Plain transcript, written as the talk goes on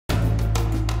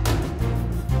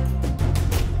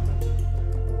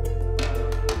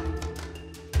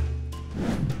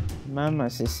Mama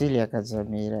Cecilia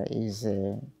Kadzamira is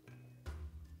a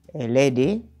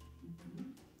lady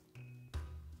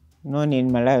known in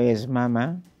Malawi as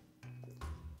Mama.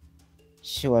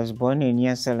 She was born in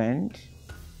Nyasaland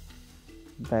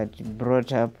but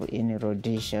brought up in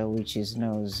Rhodesia, which is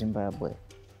now Zimbabwe.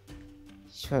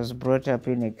 She was brought up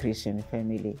in a Christian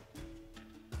family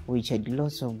which had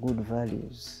lots of good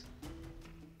values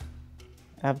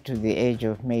up to the age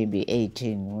of maybe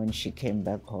 18 when she came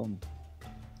back home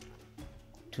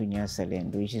to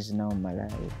Nyasaland, which is now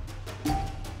Malawi.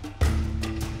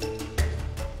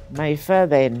 My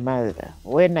father and mother,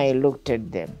 when I looked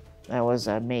at them, I was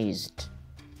amazed.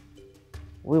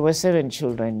 We were 7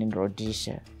 children in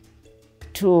Rhodesia.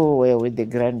 2 were with the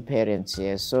grandparents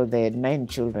here, so they had 9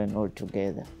 children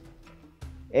altogether.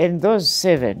 And those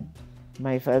 7,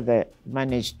 my father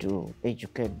managed to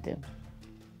educate them,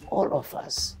 all of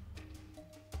us.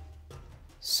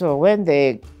 So when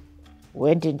they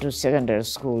went into secondary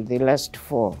school, the last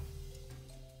 4,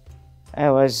 I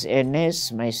was a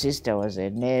nurse, my sister was a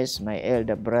nurse, my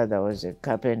elder brother was a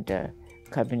carpenter,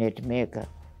 cabinet maker.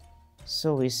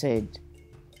 So we said,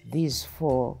 these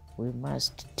 4, we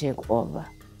must take over.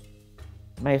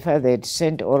 My father had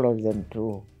sent all of them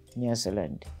to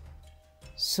Nyasaland.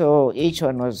 So each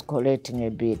one was collecting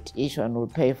a bit. Each one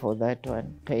would pay for that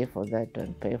one, pay for that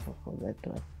one, pay for that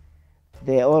one.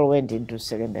 They all went into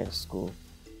secondary school,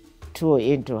 2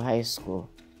 into high school.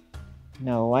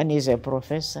 Now one is a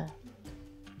professor,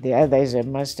 the other is a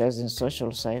master's in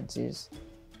social sciences,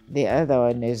 the other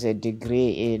one is a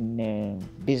degree in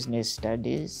business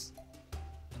studies,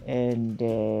 and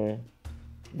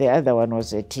the other one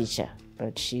was a teacher,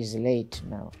 but she's late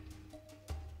now.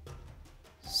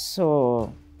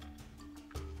 So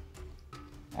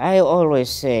I always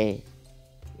say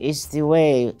it's the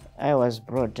way I was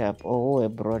brought up, or we were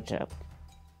brought up,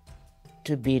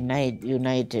 to be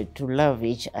united, to love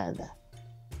each other.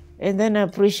 And then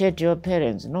appreciate your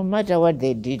parents. No matter what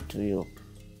they did to you,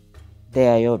 they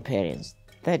are your parents.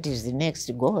 That is the next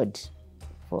God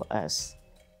for us.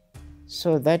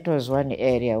 So that was one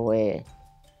area where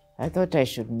I thought I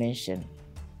should mention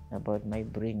about my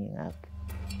bringing up.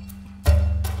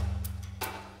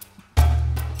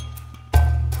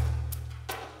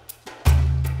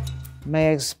 My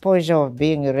exposure of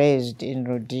being raised in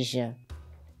Rhodesia,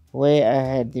 where I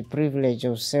had the privilege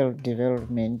of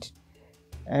self-development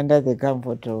under the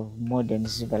comfort of modern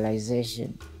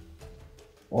civilization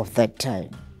of that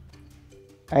time.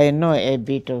 I know a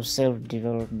bit of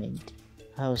self-development,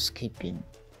 housekeeping,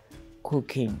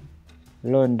 cooking,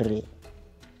 laundry,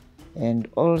 and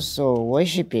also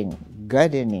worshipping,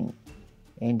 gardening,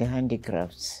 and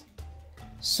handicrafts.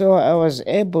 So I was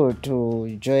able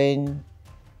to join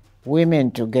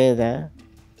women together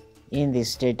in the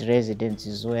state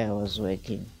residences where I was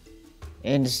working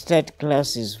and start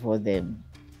classes for them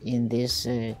in this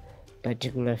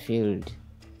particular field.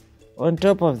 On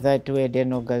top of that, we had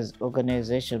an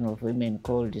organization of women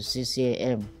called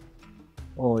CCAM,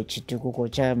 or Chitukuko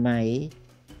cha Mai,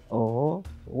 or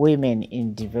Women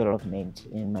in Development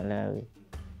in Malawi,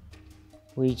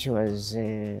 which was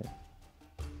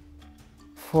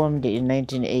formed in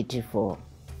 1984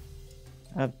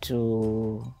 up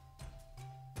to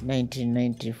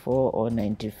 1994 or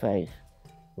 95,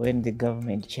 when the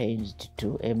government changed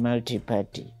to a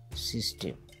multi-party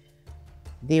system.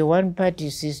 The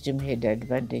one-party system had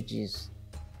advantages.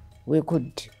 We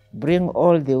could bring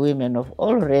all the women of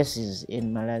all races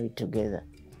in Malawi together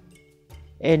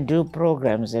and do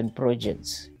programs and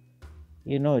projects,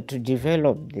 to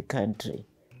develop the country,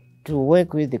 to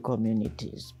work with the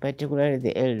communities, particularly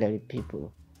the elderly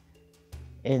people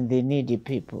and the needy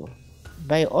people,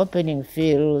 by opening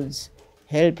fields,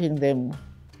 helping them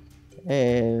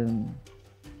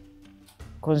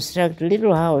construct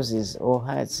little houses or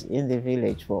huts in the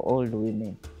village for old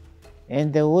women.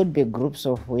 And there would be groups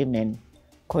of women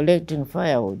collecting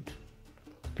firewood,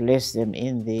 place them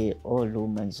in the old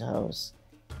woman's house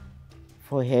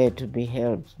for her to be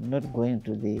helped, not going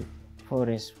to the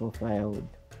forest for firewood.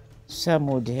 Some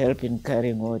would help in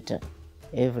carrying water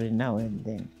every now and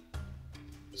then.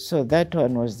 So that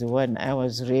one was the one I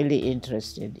was really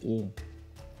interested in.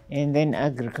 And then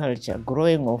agriculture,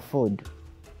 growing of food.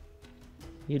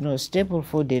 Staple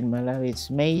food in Malawi, it's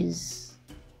maize.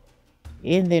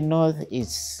 In the north,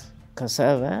 it's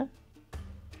cassava.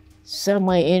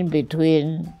 Somewhere in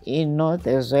between, in north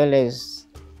as well as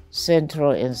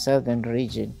central and southern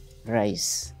region,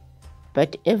 rice.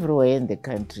 But everywhere in the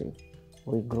country,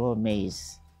 we grow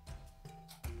maize.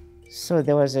 So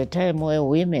there was a time where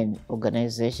women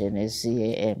organization as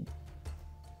CAM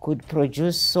could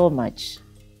produce so much,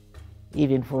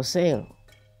 even for sale.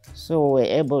 So we're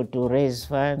able to raise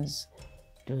funds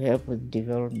to help with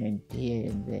development here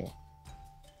and there.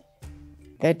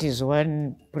 That is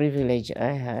one privilege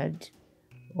I had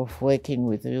of working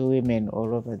with women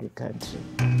all over the country.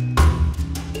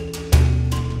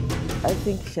 I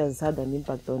think she has had an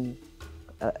impact on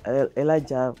a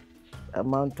larger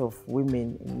amount of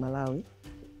women in Malawi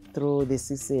through the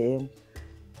CCM,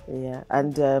 yeah,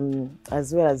 and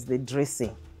as well as the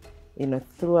dressing.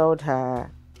 Throughout her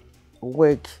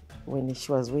work, when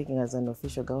she was working as an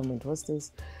official government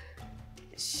hostess,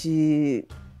 the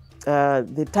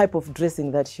type of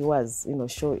dressing that she was,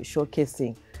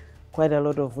 showcasing, quite a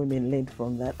lot of women learned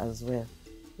from that as well,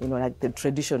 like the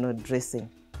traditional dressing,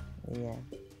 yeah.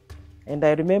 And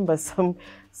I remember some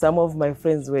of my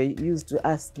friends were used to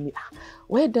ask me,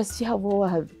 where does she have all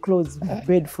her clothes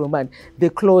made from? And the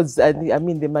clothes, and I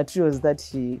mean the materials that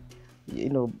she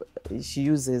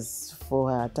uses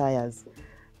for her attires.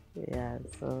 Yeah,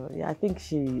 so yeah, I think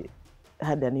she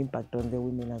had an impact on the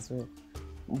women as well,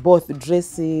 both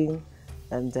dressing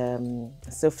and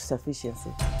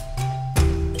self-sufficiency.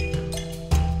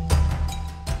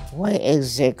 Why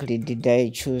exactly did I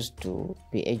choose to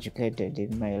be educated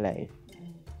in my life?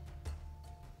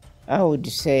 I would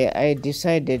say I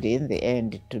decided in the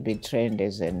end to be trained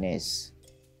as a nurse.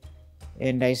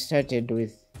 And I started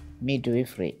with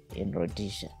midwifery in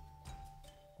Rhodesia.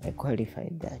 I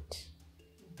qualified that.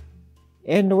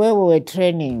 And where we were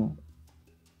training,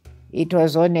 it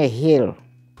was on a hill.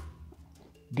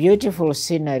 Beautiful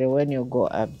scenery when you go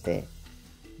up there.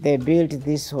 They built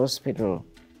this hospital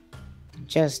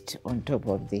just on top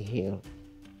of the hill.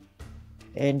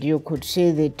 And you could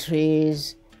see the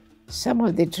trees. Some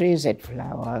of the trees had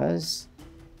flowers.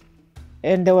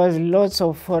 And there was lots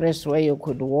of forest where you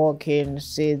could walk in,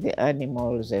 see the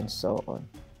animals and so on.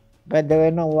 But there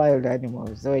were no wild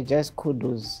animals. There were just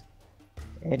kudus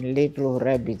and little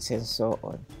rabbits and so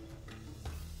on.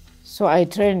 So I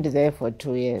trained there for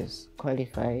 2 years,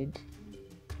 qualified,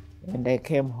 and I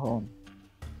came home.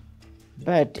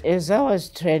 But as I was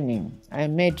training, I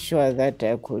made sure that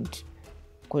I could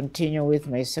continue with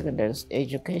my secondary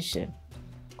education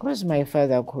because my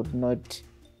father could not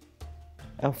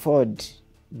afford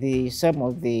some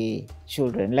of the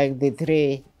children, like the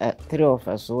three of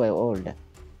us who were older.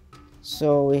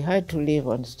 So we had to live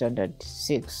on standard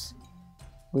 6,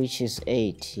 which is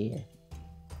 8 here.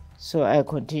 So I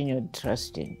continued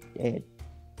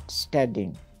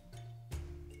studying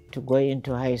to go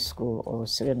into high school or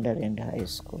secondary and high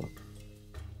school.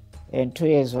 And 2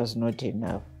 years was not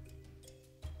enough.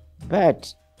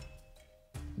 But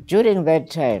during that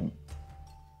time,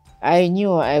 I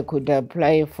knew I could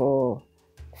apply for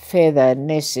further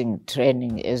nursing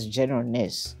training as general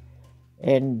nurse.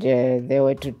 And they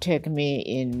were to take me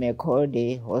in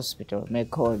Mekodi Hospital,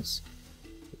 Mekods,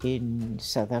 in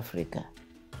South Africa.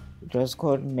 It was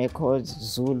called Mekods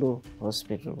Zulu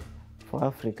Hospital, for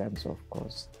Africans, of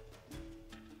course.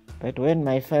 But when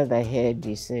my father heard,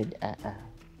 he said,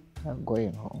 I'm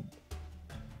going home.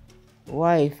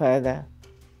 Why, father?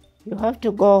 You have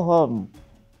to go home,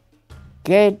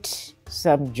 get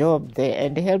some job there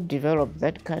and help develop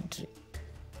that country.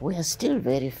 We are still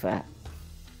very far.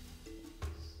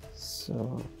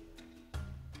 So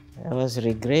I was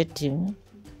regretting,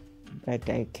 but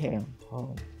I came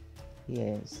home,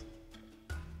 yes.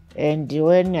 And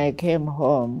when I came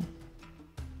home,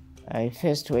 I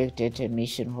first worked at a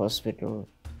mission hospital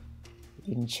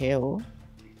in Cheo,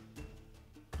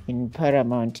 in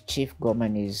Paramount Chief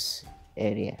Gomani's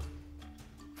area,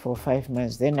 for 5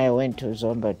 months. Then I went to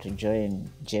Zomba to join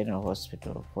General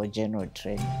Hospital for general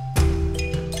training.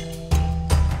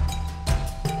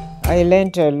 I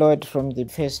learned a lot from the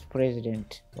first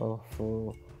president of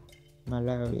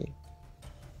Malawi,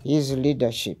 his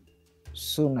leadership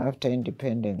soon after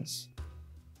independence,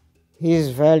 his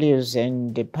values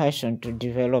and the passion to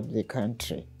develop the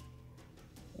country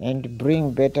and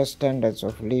bring better standards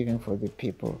of living for the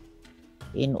people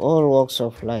in all walks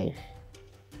of life.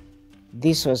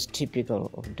 This was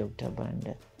typical of Dr.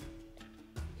 Banda.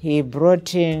 He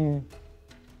brought in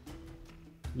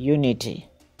unity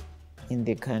in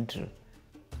the country.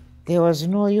 There was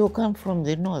no, you come from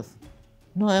the north.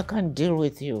 No, I can't deal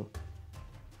with you.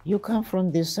 You come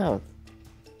from the south.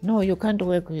 No, you can't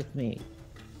work with me.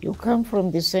 You come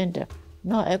from the center.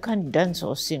 No, I can't dance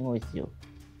or sing with you.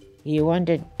 He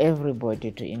wanted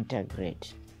everybody to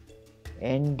integrate.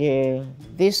 And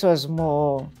this was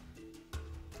more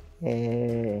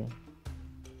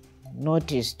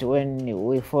noticed when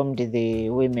we formed the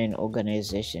women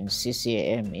organization,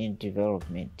 CCM, in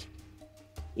development.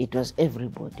 It was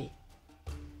everybody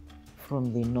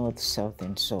from the north, south,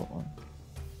 and so on.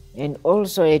 And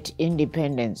also at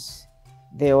independence,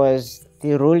 there was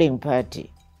the ruling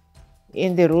party.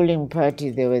 In the ruling party,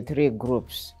 there were three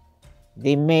groups.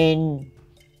 The main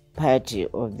party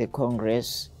of the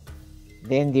Congress,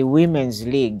 then the Women's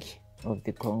League of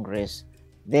the Congress,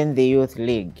 then the Youth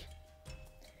League.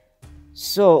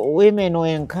 So women were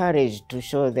encouraged to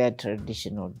show their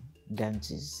traditional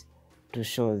dances, to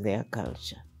show their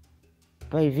culture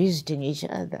by visiting each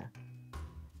other.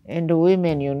 And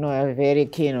women, you know, are very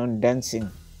keen on dancing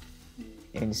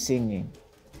and singing.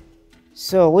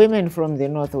 So women from the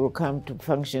north will come to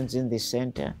functions in the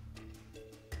center.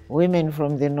 Women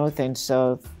from the north and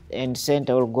south and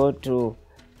center will go to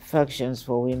functions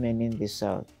for women in the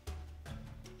south,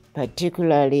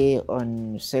 particularly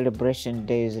on celebration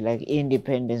days like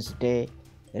Independence Day,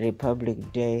 Republic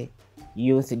Day,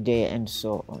 Youth Day, and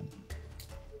so on.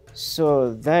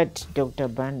 So that Dr.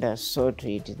 Banda saw to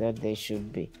it that there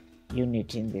should be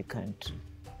unity in the country.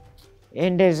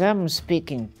 And as I'm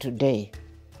speaking today,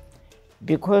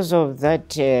 because of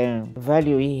that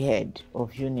value he had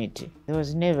of unity, there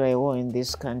was never a war in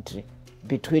this country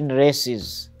between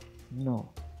races. No.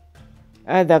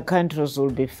 Other countries will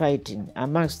be fighting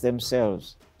amongst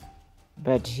themselves,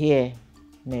 but here,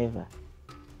 never.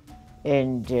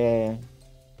 And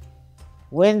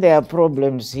when there are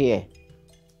problems here,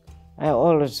 I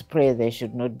always pray they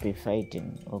should not be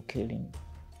fighting or killing.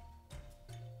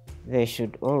 There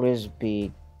should always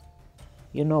be,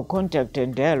 you know, contact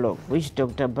and dialogue, which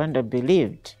Dr. Banda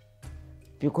believed,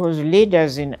 because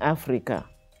leaders in Africa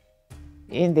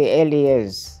in the early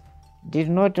years did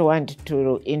not want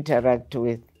to interact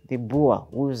with the Boer,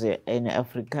 who's an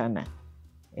Afrikaner,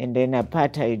 and an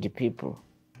apartheid people.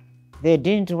 They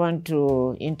didn't want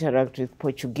to interact with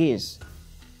Portuguese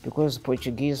because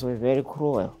Portuguese were very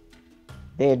cruel.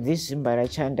 They had this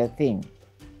Mbarachanda thing.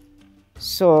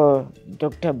 So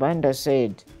Dr. Banda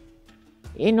said,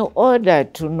 in order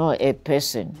to know a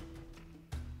person,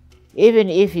 even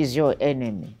if he's your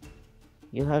enemy,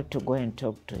 you have to go and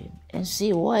talk to him and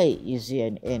see why is he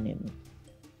an enemy.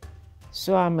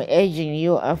 So I'm urging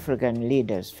you African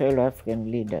leaders, fellow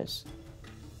African leaders,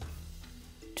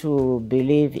 to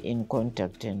believe in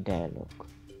contact and dialogue.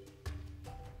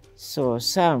 So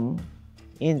some,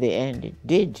 in the end,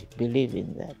 did believe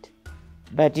in that.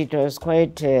 But it was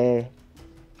quite a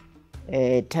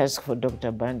task for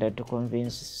Dr. Banda to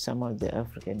convince some of the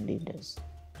African leaders.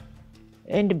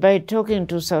 And by talking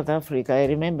to South Africa, I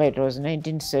remember it was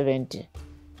 1970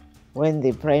 when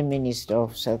the Prime Minister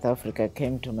of South Africa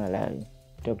came to Malawi,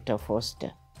 Dr.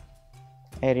 Foster.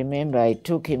 I remember I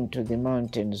took him to the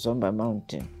mountain, Zomba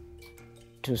Mountain,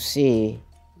 to see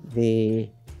the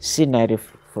scenery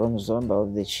from Zomba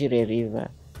of the Chire River,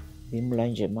 the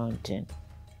Mulanje Mountain,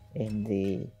 and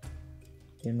the,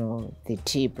 you know, the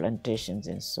tea plantations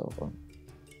and so on.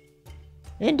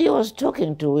 And he was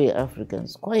talking to we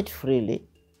Africans quite freely.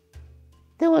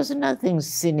 There was nothing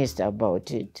sinister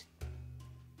about it.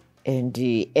 And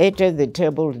he ate at the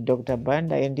table with Dr.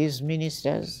 Banda and his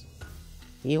ministers.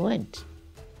 He went.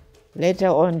 Later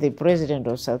on, the president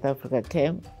of South Africa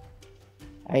came.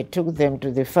 I took them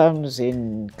to the farms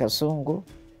in Kasungu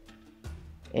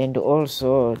and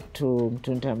also to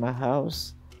Mtuntama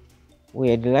House. We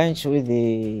had lunch with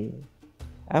the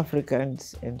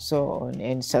Africans and so on,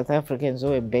 and South Africans who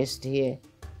were based here.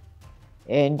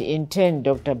 And in turn,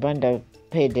 Dr. Banda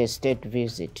paid a state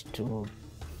visit to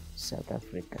South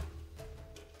Africa.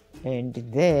 And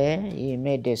there he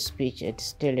made a speech at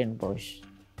Stellenbosch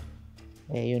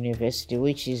University,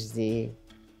 which is the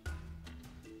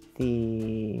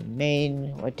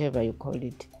main, whatever you call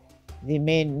it, the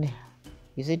main,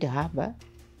 is it harbor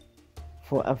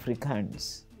for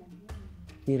Africans,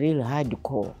 the real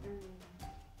hardcore.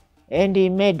 And he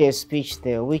made a speech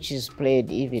there, which is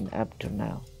played even up to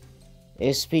now,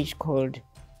 a speech called,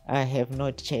 I have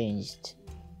not changed.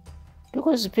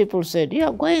 Because people said, you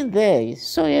are going there,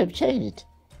 so you have changed.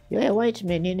 You're a white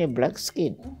man in a black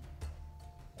skin.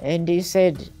 And he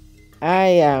said, I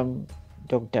am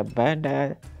Dr.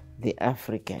 Banda, the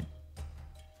African.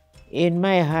 In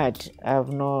my heart, I have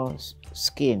no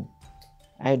skin.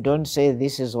 I don't say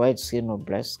this is white skin or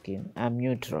black skin. I'm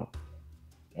neutral.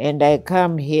 And I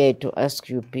come here to ask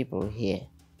you people here,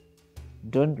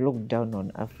 don't look down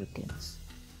on Africans.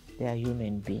 They are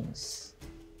human beings.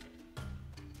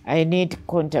 I need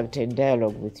contact and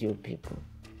dialogue with you people.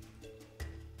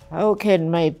 How can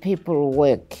my people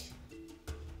work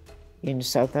in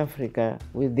South Africa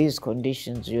with these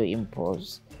conditions you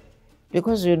impose?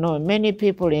 Because, you know, many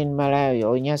people in Malawi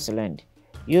or Nyasaland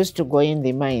used to go in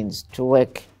the mines to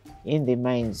work in the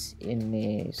mines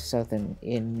in South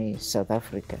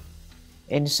Africa.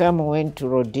 And some went to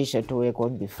Rhodesia to work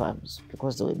on the farms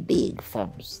because there were big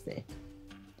farms there.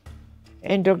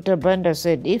 And Dr. Banda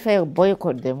said, if I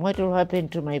boycott them, what will happen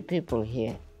to my people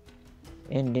here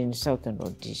and in southern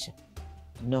Rhodesia?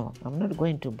 No, I'm not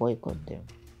going to boycott them.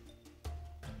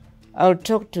 I'll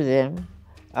talk to them.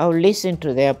 I'll listen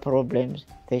to their problems.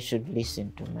 They should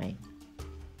listen to mine.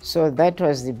 So that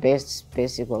was the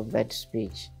basic of that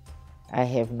speech. I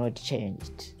have not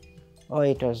changed. Oh,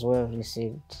 it was well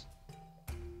received.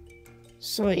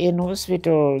 So in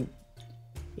hospital,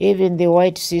 even the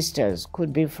white sisters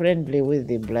could be friendly with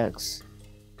the blacks.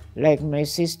 Like my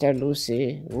sister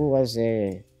Lucy, who was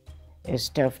a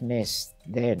staff nurse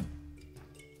then.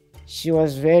 She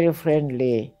was very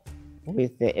friendly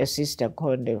with a sister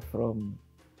Conde from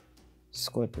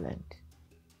Scotland.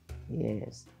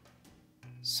 Yes.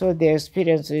 So the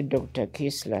experience with Dr.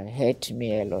 Kisler hurt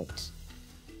me a lot.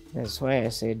 That's why I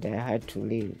said I had to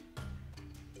leave.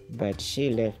 But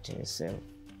she left herself.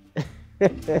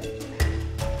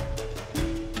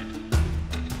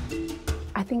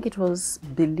 I think it was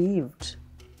believed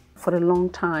for a long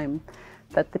time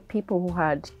that the people who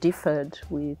had differed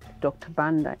with Dr.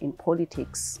 Banda in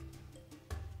politics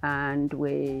and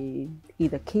were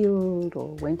either killed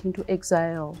or went into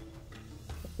exile,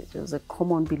 it was a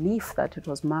common belief that it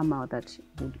was Mama that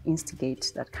would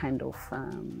instigate that kind of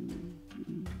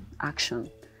action.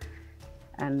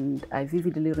 And I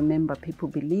vividly remember people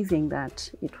believing that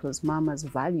it was Mama's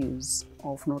values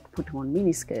of not putting on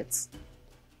miniskirts,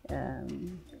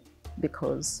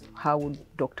 because how would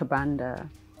Dr. Banda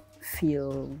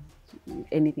feel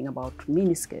anything about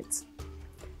miniskirts?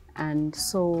 And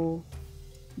so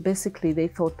basically they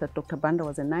thought that Dr. Banda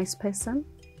was a nice person,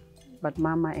 but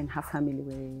Mama and her family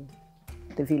were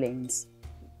the villains.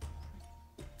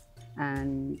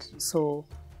 And so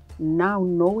now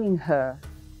knowing her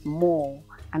more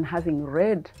and having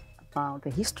read about the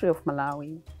history of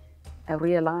Malawi, I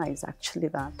realized actually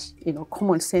that,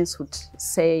 common sense would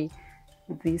say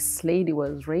this lady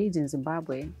was raised in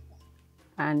Zimbabwe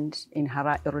and in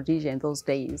Rhodesia in those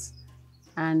days,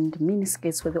 and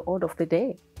miniskirts were the order of the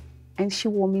day. And she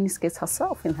wore miniskirts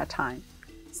herself in her time.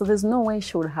 So there's no way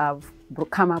she would have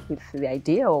come up with the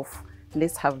idea of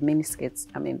let's have miniskirts.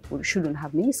 I mean, we shouldn't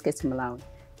have miniskirts in Malawi.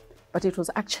 But it was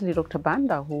actually Dr.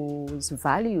 Banda whose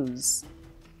values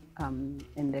and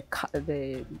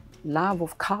the love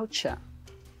of culture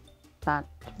that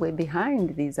were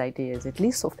behind these ideas, at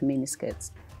least of the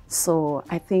miniskirts. So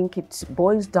I think it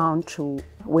boils down to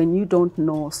when you don't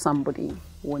know somebody,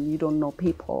 when you don't know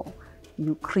people,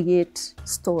 you create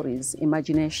stories,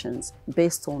 imaginations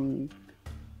based on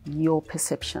your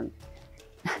perception.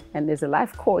 And as a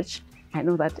life coach, I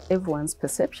know that everyone's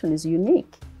perception is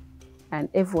unique and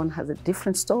everyone has a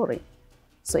different story.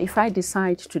 So if I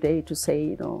decide today to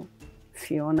say,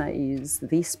 Fiona is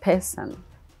this person,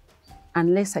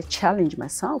 unless I challenge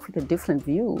myself with a different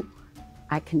view,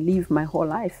 I can live my whole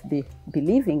life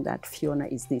believing that Fiona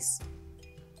is this,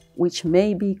 which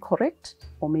may be correct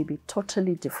or may be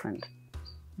totally different,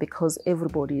 because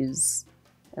everybody's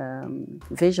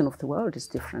vision of the world is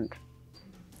different.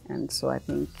 And so I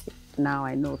think now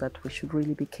I know that we should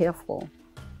really be careful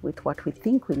with what we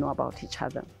think we know about each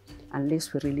other.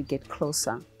 Unless we really get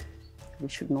closer, we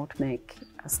should not make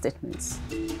statements.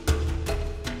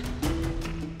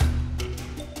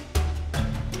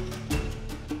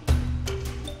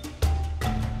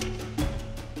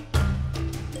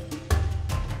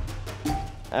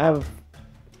 I've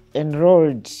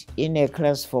enrolled in a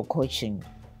class for coaching.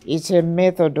 It's a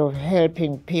method of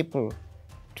helping people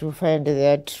to find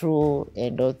their true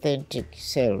and authentic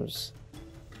selves,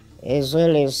 as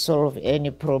well as solve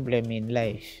any problem in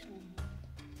life.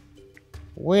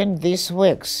 When this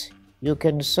works, you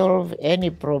can solve any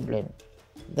problem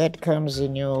that comes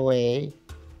in your way,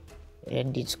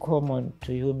 and it's common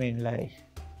to human life.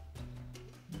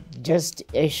 Just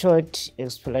a short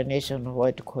explanation of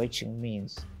what coaching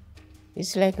means.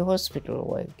 It's like hospital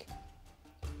work,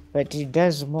 but it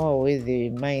does more with the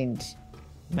mind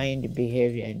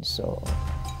behavior and so on.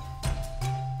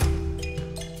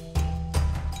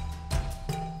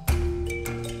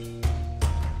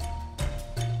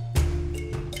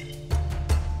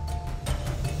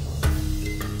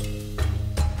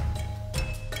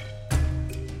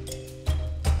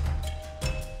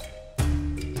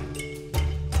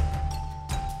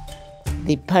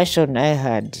 The passion I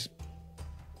had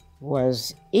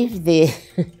was if the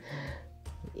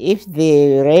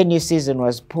rainy season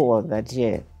was poor that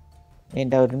year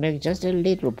and I would make just a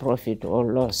little profit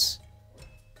or loss,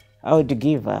 I would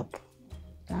give up.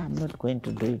 I'm not going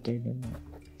to do it anymore.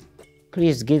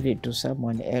 Please give it to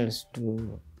someone else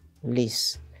to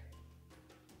lease.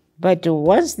 But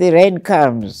once the rain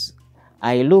comes,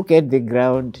 I look at the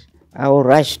ground, I'll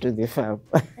rush to the farm.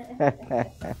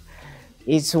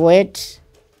 It's wet.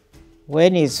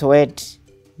 When it's wet,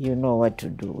 you know what to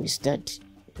do. We start,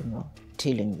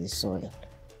 tilling the soil,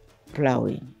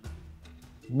 plowing,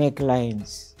 make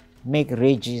lines, make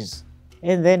ridges,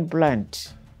 and then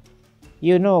plant.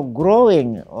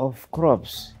 Growing of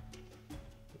crops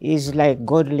is like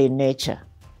godly nature.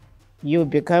 You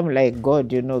become like God,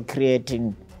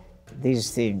 creating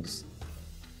these things.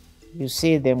 You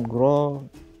see them grow,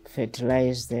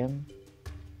 fertilize them.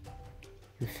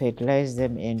 You fertilize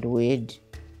them and weed.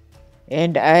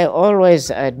 And I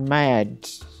always admired,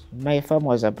 my farm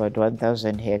was about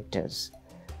 1,000 hectares.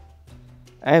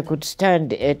 I could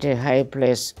stand at a high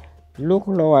place, look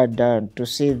lower down to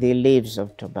see the leaves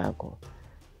of tobacco.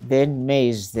 Then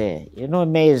maize there.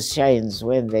 Maize shines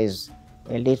when there's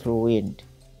a little wind.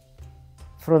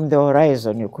 From the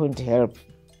horizon, you couldn't help,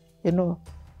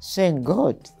 saying,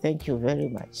 God, thank you very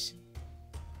much.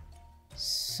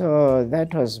 So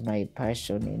that was my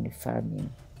passion in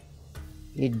farming.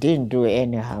 It didn't do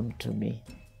any harm to me.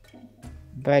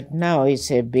 But now it's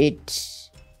a bit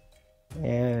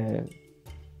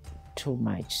too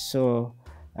much. So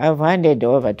I've handed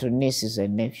over to nieces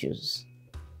and nephews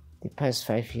the past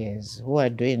 5 years who are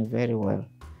doing very well.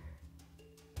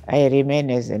 I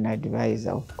remain as an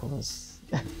advisor, of course.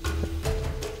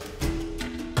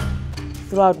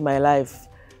 Throughout my life,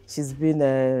 she's been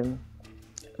a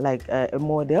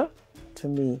model to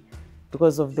me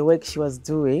because of the work she was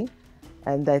doing.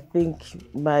 And I think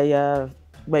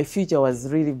my future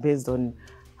was really based on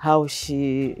how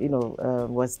she,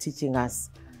 was teaching us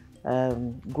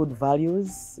good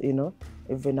values,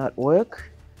 even at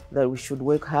work, that we should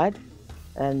work hard.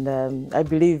 And I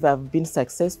believe I've been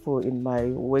successful in my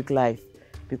work life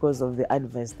because of the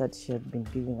advice that she had been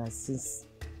giving us since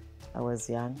I was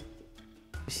young.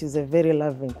 She's a very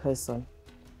loving person,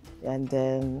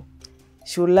 and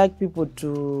she would like people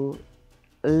to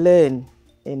learn,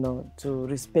 to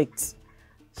respect.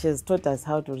 She has taught us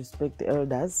how to respect the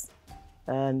elders,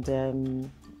 and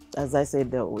as I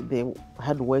said, they're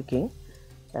hardworking.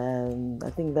 I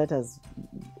think that has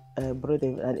brought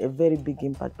a very big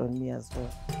impact on me as well.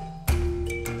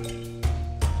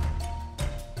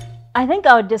 I think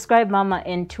I would describe Mama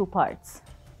in two parts.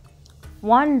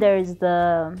 One, there's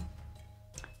the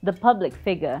public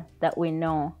figure that we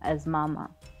know as Mama.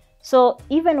 So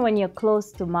even when you're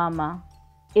close to Mama,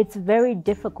 it's very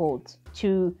difficult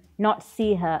to not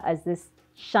see her as this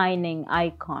shining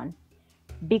icon,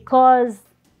 because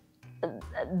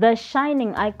the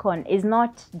shining icon is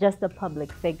not just a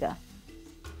public figure.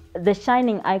 The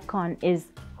shining icon is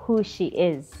who she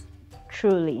is,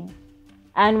 truly.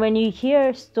 And when you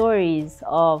hear stories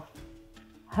of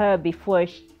her before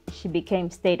she became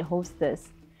state hostess,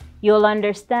 you'll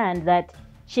understand that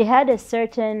she had a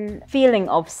certain feeling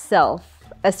of self,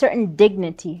 a certain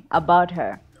dignity about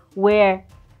her, where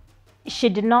she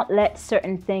did not let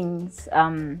certain things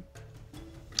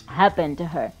happen to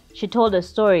her. She told a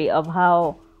story of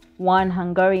how one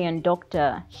Hungarian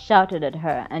doctor shouted at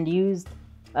her and used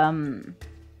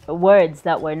words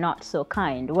that were not so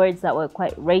kind, words that were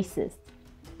quite racist.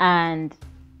 And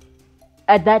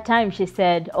at that time she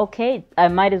said, okay, I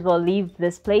might as well leave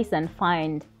this place and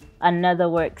find another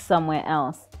work somewhere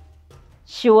else.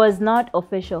 She was not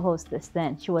official hostess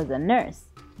then, she was a nurse,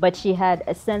 but she had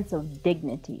a sense of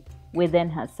dignity within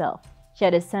herself. She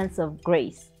had a sense of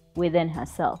grace within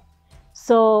herself.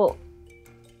 So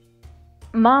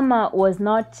Mama was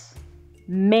not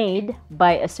made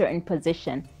by a certain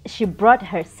position. She brought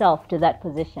herself to that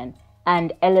position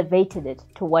and elevated it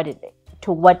to what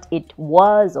it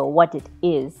was or what it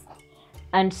is.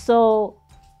 And so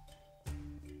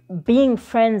being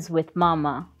friends with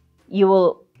Mama, you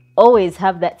will always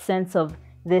have that sense of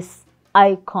this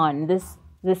icon, this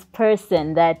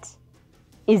person that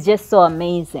is just so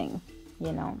amazing,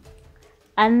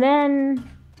 And then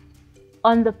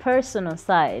on the personal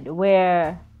side,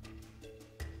 where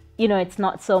it's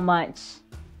not so much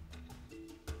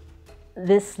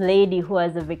this lady who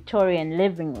has a Victorian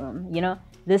living room,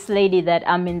 this lady that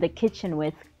I'm in the kitchen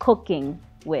with, cooking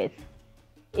with,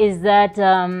 is that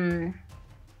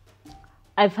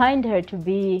I find her to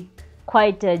be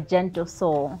quite a gentle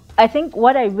soul. I think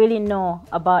what I really know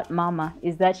about Mama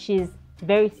is that she's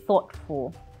very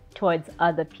thoughtful towards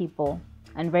other people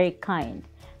and very kind.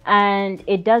 And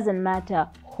it doesn't matter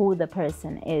who the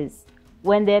person is.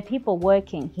 When there are people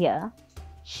working here,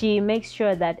 she makes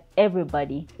sure that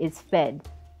everybody is fed.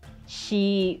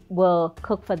 She will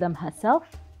cook for them herself.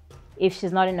 If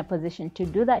she's not in a position to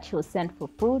do that, she'll send for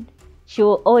food. She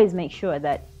will always make sure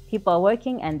that people are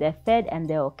working and they're fed and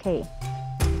they're okay.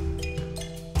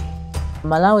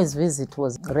 Malawi's visit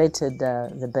was rated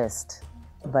the best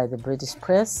by the British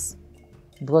press,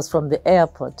 because from the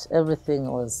airport,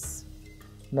 everything was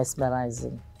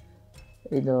mesmerizing.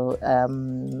 You know,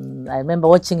 I remember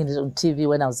watching it on TV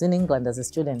when I was in England as a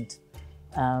student.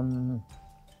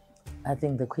 I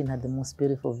think the Queen had the most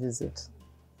beautiful visit.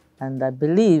 And I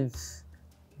believe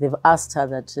they've asked her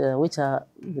that which are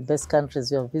the best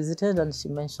countries you have visited, and she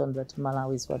mentioned that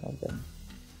Malawi is one of them.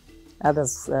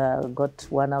 Others got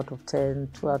 1 out of 10,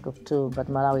 2 out of 2, but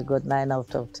Malawi got 9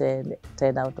 out of 10,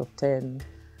 10 out of 10,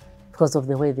 because of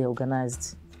the way they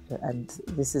organized. And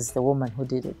this is the woman who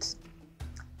did it.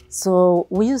 So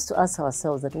we used to ask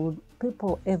ourselves that would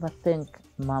people ever thank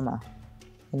Mama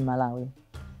in Malawi?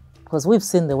 Because we've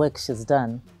seen the work she's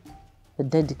done, the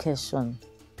dedication,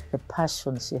 the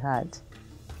passion she had,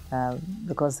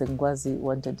 because the Ngwazi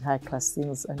wanted high-class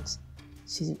things, and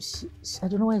she I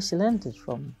don't know where she learned it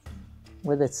from,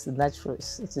 whether it's natural,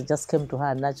 it just came to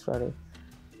her naturally.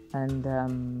 And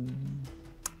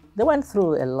they went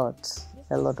through a lot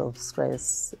of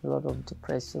stress, a lot of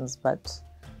depressions, but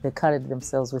they carried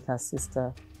themselves with her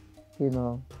sister, you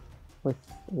know, with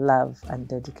love and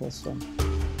dedication.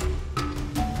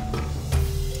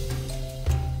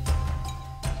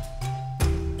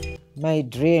 My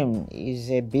dream is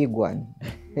a big one.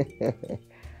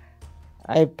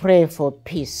 I pray for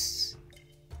peace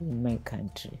in my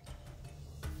country.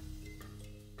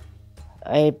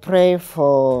 I pray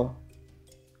for,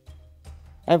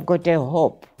 I've got a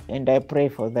hope, and I pray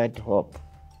for that hope.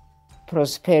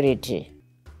 Prosperity,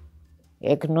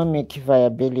 economic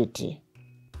viability.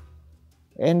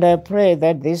 And I pray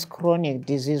that this chronic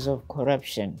disease of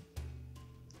corruption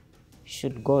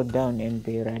should go down and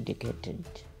be eradicated.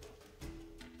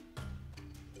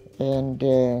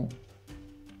 And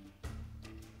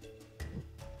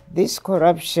this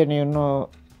corruption, you know,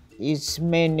 it's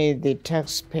mainly the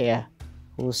taxpayer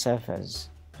who suffers.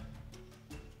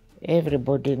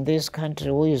 Everybody in this country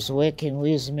who is working, who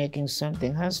is making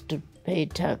something, has to pay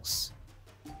tax.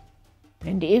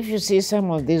 And if you see some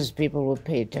of these people who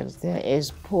pay tax, they're as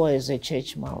poor as a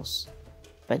church mouse,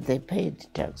 but they paid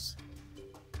tax.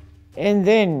 And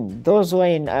then those who are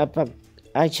in upper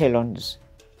echelons,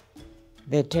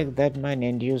 they take that money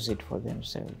and use it for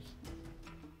themselves.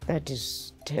 That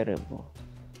is terrible.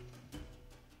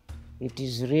 It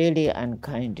is really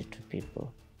unkind to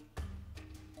people.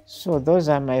 So those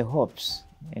are my hopes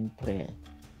and prayer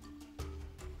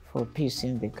for peace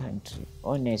in the country,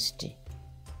 honesty,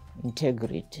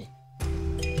 integrity.